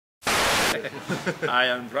I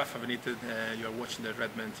am Rafa Benitez. You are watching the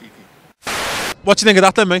Redmen TV. What do you think of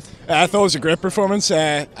that then, mate? I thought it was a great performance.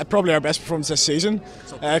 Probably our best performance this season.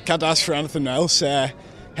 Can't ask for anything else.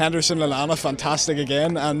 Henderson, Lallana, fantastic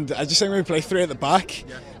again, and I just think when we play three at the back,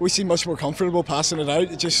 we seem much more comfortable passing it out.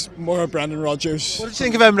 It's just more Brendan Rodgers. What did you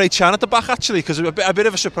think of Emre Can at the back actually? Because a bit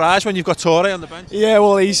of a surprise when you've got Torre on the bench. Yeah,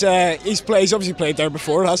 well he's obviously played there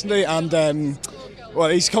before, hasn't he? And well,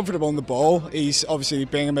 he's comfortable on the ball. He's obviously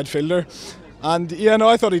being a midfielder. And yeah, no,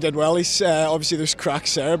 I thought he did well. He's obviously there's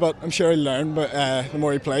cracks there, but I'm sure he'll learn. But the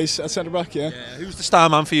more he plays at centre back, yeah. Who's the star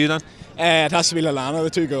man for you then? It has to be Lallana,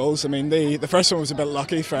 the 2 goals. I mean, the first one was a bit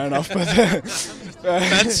lucky, fair enough, but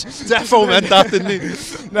Defo meant that, didn't he?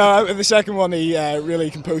 No, the second one he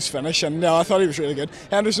really composed finish, and no, I thought he was really good.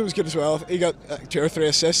 Henderson was good as well. He got 2 or 3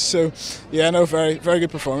 assists, so yeah, no, very very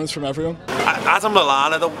good performance from everyone. Adam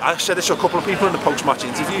Lallana, though, I said this to a couple of people in the post-match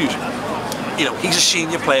interviews. You know, he's a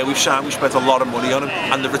senior player we've signed, we've spent a lot of money on him,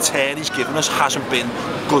 and the return he's given us hasn't been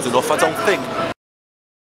good enough, I don't think.